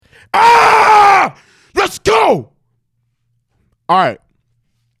All right.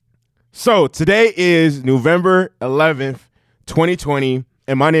 So today is November 11th, 2020,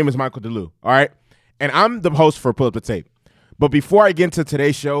 and my name is Michael DeLu. All right. And I'm the host for Pull Up the Tape. But before I get into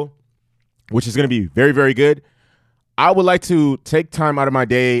today's show, which is going to be very, very good, I would like to take time out of my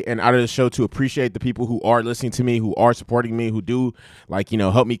day and out of the show to appreciate the people who are listening to me, who are supporting me, who do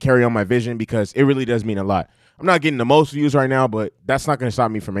help me carry on my vision, because it really does mean a lot. I'm not getting the most views right now, but that's not going to stop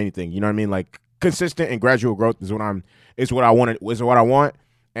me from anything. You know what I mean? Like, consistent and gradual growth is what I want,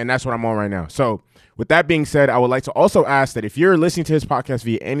 and that's what I'm on right now. So with that being said, I would like to also ask that if you're listening to this podcast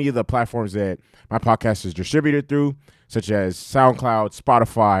via any of the platforms that my podcast is distributed through, such as SoundCloud,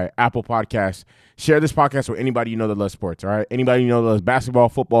 Spotify, Apple Podcasts, share this podcast with anybody you know that loves sports, all right? Anybody you know that loves basketball,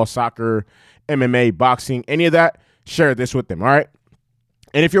 football, soccer, MMA, boxing, any of that, share this with them, all right?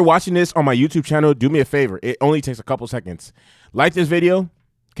 And if you're watching this on my YouTube channel, do me a favor. It only takes a couple seconds. Like this video,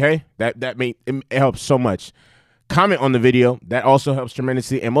 okay? It helps so much. Comment on the video. That also helps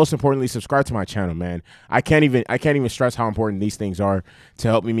tremendously. And most importantly, subscribe to my channel, man. I can't even stress how important these things are to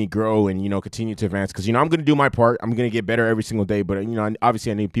helping me grow and, continue to advance. Because, I'm going to do my part. I'm going to get better every single day. But,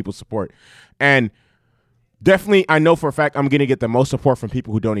 obviously I need people's support. And definitely, I know for a fact I'm going to get the most support from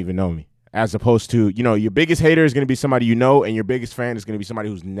people who don't even know me. As opposed to, your biggest hater is going to be somebody you know, and your biggest fan is going to be somebody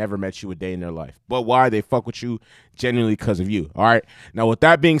who's never met you a day in their life. But why? They fuck with you genuinely because of you. All right. Now, with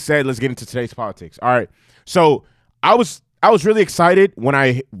that being said, let's get into today's politics. All right. So I was really excited when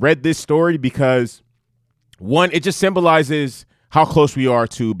I read this story because, one, it just symbolizes how close we are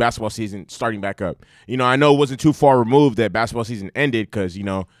to basketball season starting back up. I know it wasn't too far removed that basketball season ended because,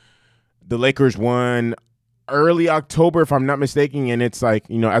 the Lakers won early October, if I'm not mistaken, and it's like,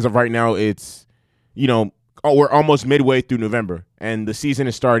 as of right now, it's, we're almost midway through November, and the season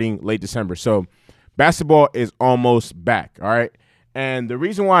is starting late December. So basketball is almost back, all right? And the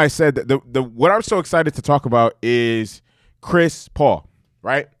reason why I said that what I'm so excited to talk about is Chris Paul,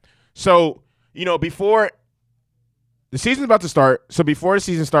 right? So, before the season's about to start, so before the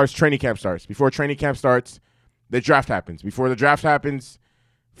season starts, training camp starts. Before training camp starts, the draft happens. Before the draft happens,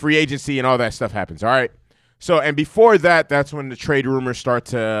 free agency and all that stuff happens, all right? So, and before that, that's when the trade rumors start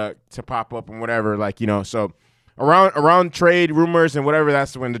to pop up and whatever, so around trade rumors and whatever,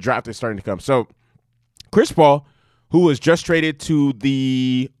 that's when the draft is starting to come. So Chris Paul, who was just traded to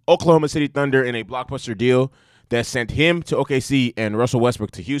the Oklahoma City Thunder in a blockbuster deal that sent him to OKC and Russell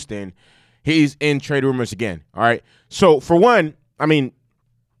Westbrook to Houston, he's in trade rumors again, all right? So, for one, I mean,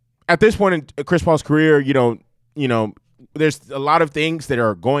 at this point in Chris Paul's career, there's a lot of things that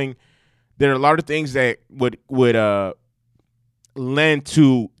are going – there are a lot of things that would lend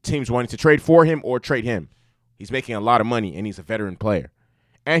to teams wanting to trade for him or trade him. He's making a lot of money, and he's a veteran player.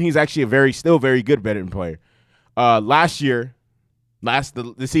 And he's actually still very good veteran player. Last year,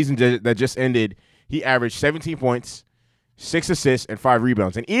 the season that just ended, he averaged 17 points, 6 assists, and 5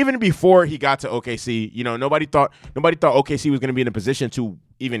 rebounds. And even before he got to OKC, nobody thought OKC was going to be in a position to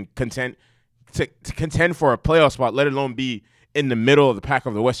even contend for a playoff spot, let alone be in the middle of the pack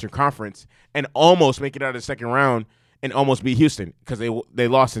of the Western Conference and almost make it out of the second round and almost beat Houston because they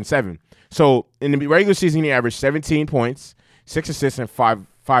lost in 7. So in the regular season, he averaged 17 points, 6 assists, and 5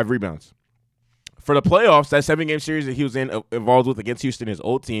 rebounds. For the playoffs, that 7-game series that he was involved with against Houston, his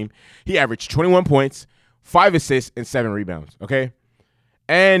old team, he averaged 21 points, 5 assists, and 7 rebounds, okay?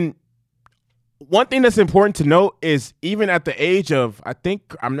 And one thing that's important to note is even at the age of,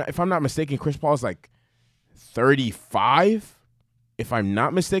 if I'm not mistaken, Chris Paul's like 35. If I'm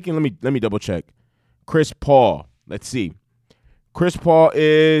not mistaken, let me double check. Chris Paul, let's see. Chris Paul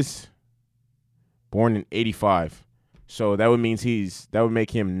is born in 85. So that would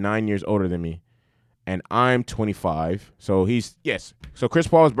make him 9 years older than me. And I'm 25. So So Chris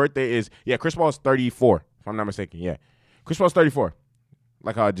Paul's birthday is, Chris Paul's 34, if I'm not mistaken. Yeah. Chris Paul's 34.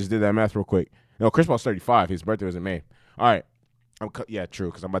 Like how I just did that math real quick. No, Chris Paul's 35. His birthday was in May. All right. True,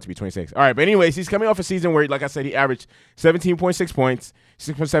 because I'm about to be 26. All right, but anyways, he's coming off a season where, like I said, he averaged 17.6 points,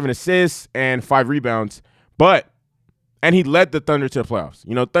 6.7 assists, and 5 rebounds. And he led the Thunder to the playoffs.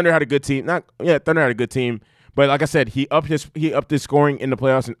 Thunder had a good team. Thunder had a good team. But like I said, he upped his scoring in the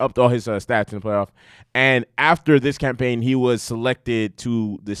playoffs and upped all his stats in the playoff. And after this campaign, he was selected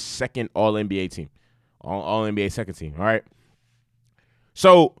to the second All-NBA team, All-NBA second team. All right.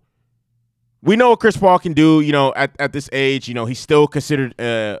 So we know what Chris Paul can do. At this age, he's still considered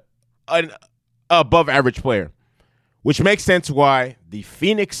an above-average player, which makes sense why the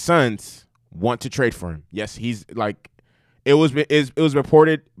Phoenix Suns want to trade for him. Yes, he's like it was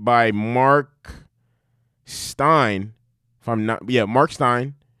reported by Mark Stein, Mark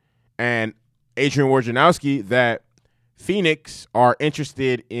Stein and Adrian Wojnarowski that Phoenix are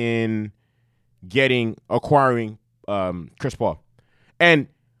interested in acquiring Chris Paul. And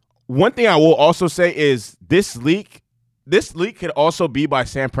one thing I will also say is this leak could also be by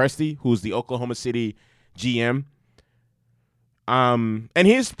Sam Presti, who's the Oklahoma City GM. And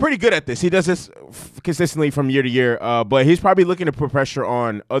he's pretty good at this. He does this consistently from year to year. But he's probably looking to put pressure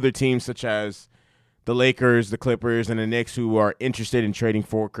on other teams such as the Lakers, the Clippers, and the Knicks who are interested in trading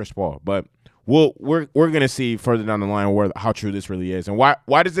for Chris Paul. But we're gonna see further down the line how true this really is, and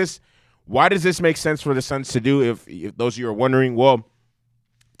why does this make sense for the Suns to do? If those of you are wondering, well,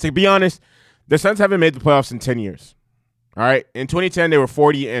 to be honest, the Suns haven't made the playoffs in 10 years. All right, in 2010 they were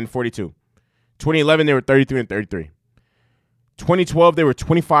 40 and 42. 2011 they were 33 and 33. 2012 they were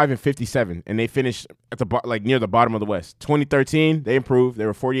 25 and 57, and they finished at the near the bottom of the West. 2013 they improved, they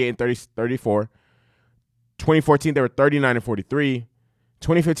were 48 and 34. 2014 they were 39 and 43.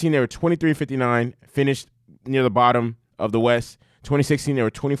 2015 they were 23 and 59, finished near the bottom of the West. 2016 they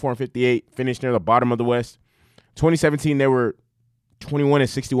were 24 and 58, finished near the bottom of the West. 2017 they were 21 and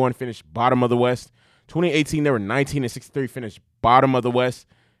 61, finished bottom of the West. 2018 they were 19 and 63, finished bottom of the West.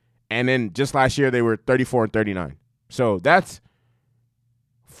 And then just last year they were 34 and 39. So that's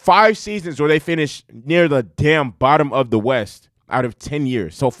 5 seasons where they finished near the damn bottom of the West out of 10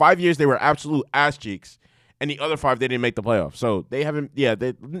 years. So 5 years they were absolute ass cheeks, and the other 5 they didn't make the playoffs. So they haven't. Yeah,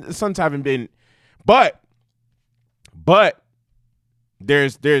 the Suns haven't been. But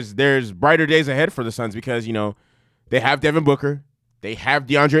there's brighter days ahead for the Suns because they have Devin Booker, they have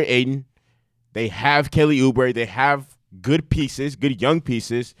DeAndre Ayton, they have Kelly Oubre, they have good pieces, good young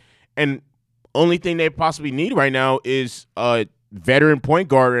pieces, and only thing they possibly need right now is a veteran point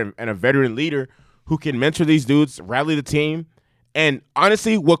guard and a veteran leader who can mentor these dudes, rally the team. And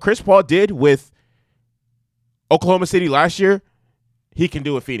honestly, what Chris Paul did with Oklahoma City last year, he can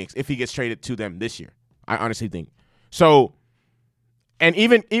do with Phoenix if he gets traded to them this year. I honestly think. So, and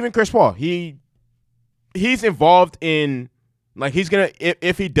even Chris Paul, he's involved in, like, he's gonna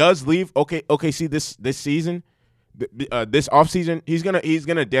if he does leave OKC this season, this offseason, he's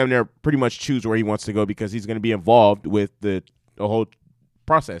gonna damn near pretty much choose where he wants to go because he's gonna be involved with the whole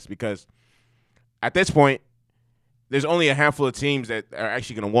process. Because at this point, there's only a handful of teams that are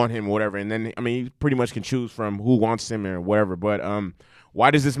actually going to want him or whatever. And then, I mean, he pretty much can choose from who wants him or whatever. But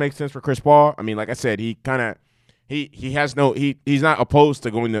why does this make sense for Chris Paul? I mean, like I said, he's not opposed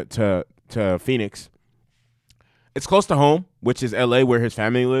to going to Phoenix. It's close to home, which is LA, where his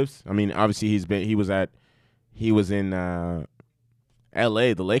family lives. I mean, obviously he was in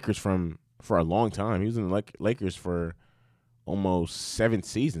LA, the Lakers for a long time. He was in the Lakers for almost 7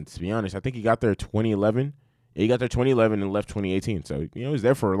 seasons, to be honest. I think he got there 2011. He got there 2011 and left 2018. So, he was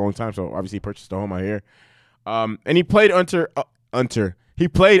there for a long time. So, obviously, he purchased a home out here. And he played under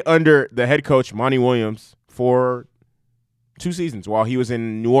the head coach, Monty Williams, for 2 seasons while he was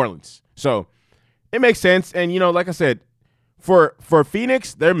in New Orleans. So, it makes sense. And, like I said, for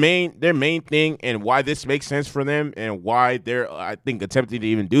Phoenix, their main thing and why this makes sense for them and why they're, I think, attempting to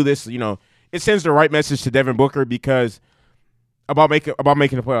even do this, it sends the right message to Devin Booker because about making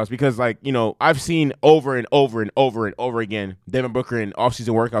the playoffs, because I've seen over and over and over and over again Devin Booker in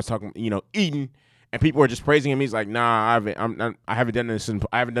offseason workouts talking eating, and people are just praising him. He's like, nah, I haven't done this.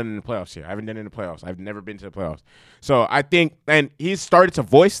 I haven't done it in the playoffs yet. I haven't done it in the playoffs. I've never been to the playoffs. So I think, and he's started to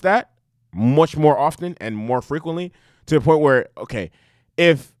voice that much more often and more frequently to the point where, okay,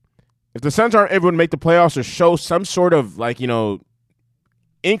 if the Suns aren't able to make the playoffs or show some sort of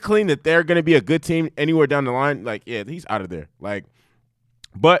inkling that they're going to be a good team anywhere down the line, he's out of there.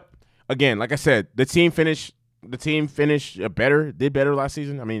 But again, like I said, the team finished better, did better last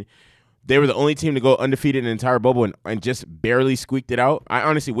season. I mean, they were the only team to go undefeated in the entire bubble and just barely squeaked it out. I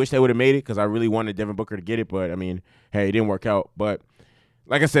honestly wish they would have made it because I really wanted Devin Booker to get it, but I mean, hey, it didn't work out. But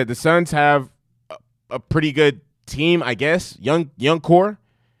like I said, the Suns have a pretty good team, I guess, young core,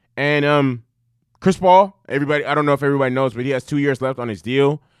 and Chris Paul, everybody, I don't know if everybody knows, but he has 2 years left on his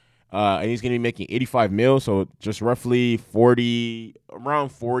deal, and he's going to be making $85 million, so just roughly around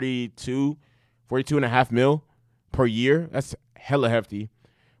 42.5 million per year. That's hella hefty,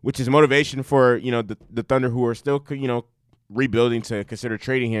 which is motivation for the Thunder, who are still rebuilding, to consider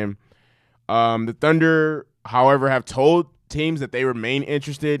trading him. The Thunder, however, have told teams that they remain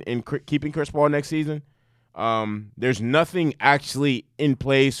interested in keeping Chris Paul next season. There's nothing actually in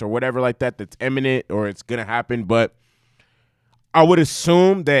place or whatever like that that's imminent or it's going to happen, but I would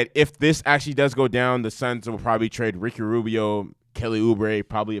assume that if this actually does go down, the Suns will probably trade Ricky Rubio, Kelly Oubre,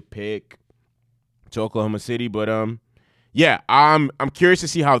 probably a pick to Oklahoma City. But yeah, I'm curious to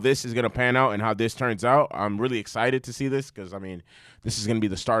see how this is going to pan out and how this turns out. I'm really excited to see this because, I mean, this is going to be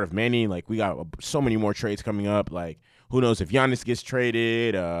the start of many. We got so many more trades coming up. Who knows if Giannis gets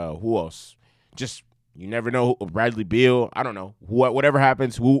traded? Who else? Just You never know. Bradley Beal. I don't know. Whatever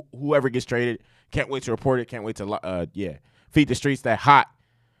happens, whoever gets traded. Can't wait to report it. Can't wait to feed the streets that hot.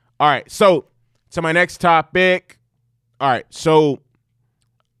 All right. So to my next topic. All right. So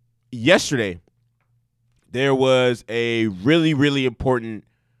yesterday there was a really, really important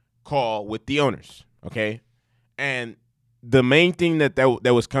call with the owners. Okay, and the main thing that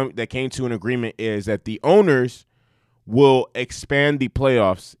came to an agreement is that the owners will expand the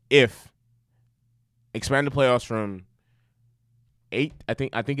playoffs from 8. I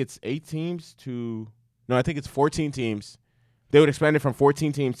think it's 8 teams to no. I think it's 14 teams. They would expand it from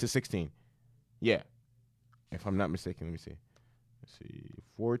 14 teams to 16. Yeah, if I'm not mistaken. Let me see.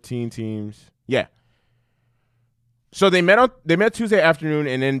 14 teams. Yeah. So they met Tuesday afternoon,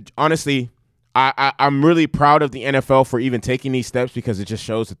 and then honestly, I'm really proud of the NFL for even taking these steps because it just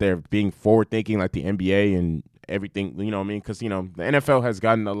shows that they're being forward thinking like the NBA and everything. You know what I mean? Because the NFL has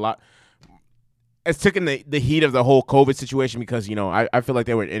gotten a lot. It's taken the heat of the whole COVID situation because I feel like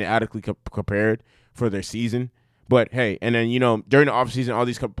they were inadequately prepared for their season. But hey, and then during the offseason, all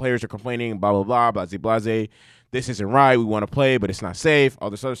these players are complaining, blah blah blah, blase blase. This isn't right. We want to play, but it's not safe. All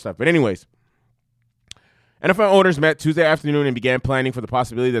this other stuff. But anyways. NFL owners met Tuesday afternoon and began planning for the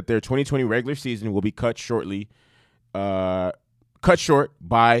possibility that their 2020 regular season will be cut short by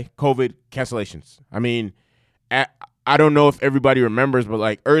COVID cancellations. I mean, I don't know if everybody remembers, but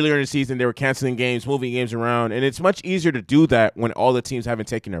like earlier in the season, they were canceling games, moving games around, and it's much easier to do that when all the teams haven't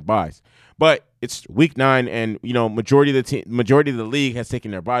taken their byes. But it's week 9, and majority of the league has taken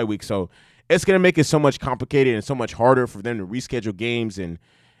their bye week, so it's gonna make it so much complicated and so much harder for them to reschedule games and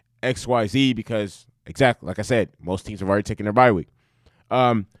XYZ because. Exactly. Like I said, most teams have already taken their bye week.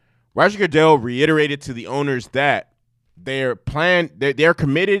 Roger Goodell reiterated to the owners that they're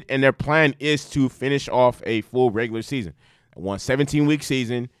committed and their plan is to finish off a full regular season. One 17-week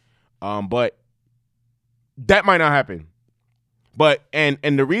season, but that might not happen. But and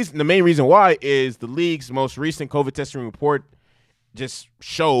the main reason why is the league's most recent COVID testing report just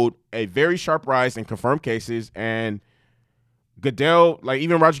showed a very sharp rise in confirmed cases, and Goodell, like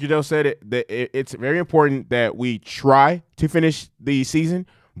even Roger Goodell said it's very important that we try to finish the season,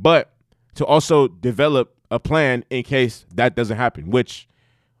 but to also develop a plan in case that doesn't happen, which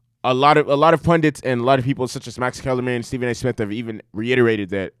a lot of pundits and a lot of people such as Max Kellerman, Stephen A. Smith have even reiterated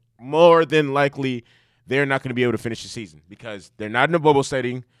that more than likely they're not going to be able to finish the season because they're not in a bubble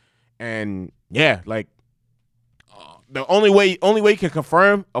setting. And yeah, like the only way you can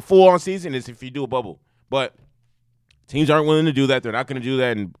confirm a full on season is if you do a bubble, but teams aren't willing to do that. They're not going to do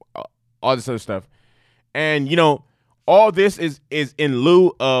that and all this other stuff. And, all this is in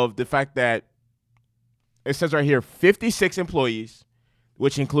lieu of the fact that it says right here, 56 employees,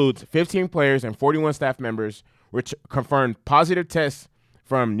 which includes 15 players and 41 staff members, which confirmed positive tests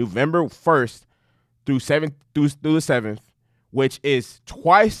from November 1st through the 7th, which is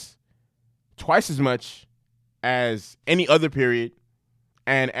twice as much as any other period.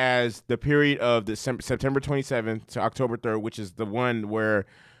 And as the period of September 27th to October 3rd, which is the one where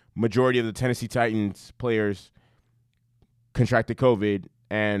majority of the Tennessee Titans players contracted COVID,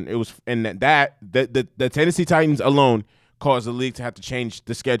 and it was the Tennessee Titans alone caused the league to have to change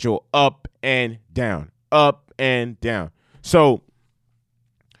the schedule up and down. So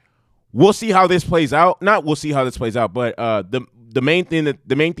we'll see how this plays out. Not we'll see how this plays out, but the main thing that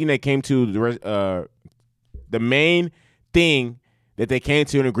they came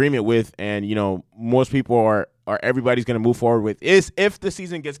to an agreement with, and most people are everybody's going to move forward with is if the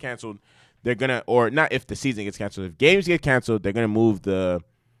season gets canceled, they're gonna, or not if the season gets canceled, if games get canceled, they're gonna move the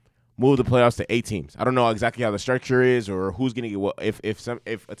playoffs to 8 teams. I don't know exactly how the structure is or who's gonna get what, if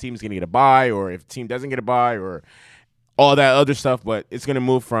a team's gonna get a bye or if a team doesn't get a bye or all that other stuff, but it's gonna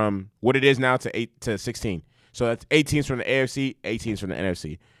move from what it is now to 8 to 16. So that's 8 teams from the AFC, 8 teams from the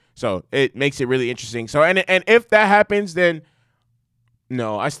NFC. So it makes it really interesting. So and if that happens, then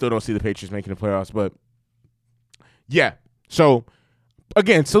no, I still don't see the Patriots making the playoffs, but yeah. So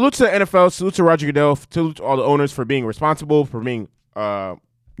again, salute to the NFL, salute to Roger Goodell, salute to all the owners for being responsible, for being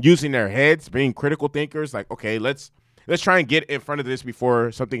using their heads, being critical thinkers. Like, okay, let's try and get in front of this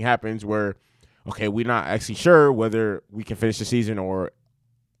before something happens where, okay, we're not actually sure whether we can finish the season or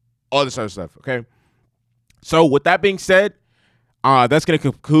all this other stuff. Okay. So with that being said, that's going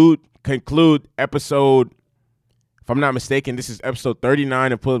to conclude episode. If I'm not mistaken, this is episode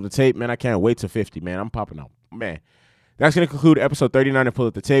 39 of Pull Up the Tape. Man, I can't wait to 50, man. I'm popping out. Man, that's going to conclude episode 39 of Pull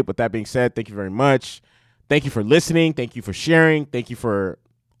Up the Tape. With that being said, thank you very much. Thank you for listening. Thank you for sharing. Thank you for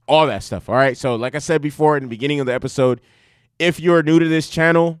all that stuff. All right. So like I said before in the beginning of the episode, if you're new to this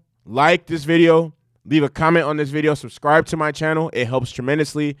channel, like this video, Leave a comment on this video. Subscribe to my channel. It helps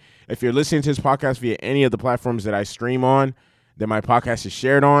tremendously. If you're listening to this podcast via any of the platforms that I stream on, that my podcast is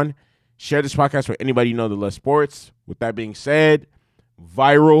shared on, share this podcast with anybody you know that loves sports. With that being said,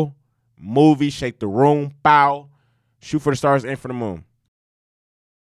 viral, movie, shake the room, bow, shoot for the stars, aim for the moon.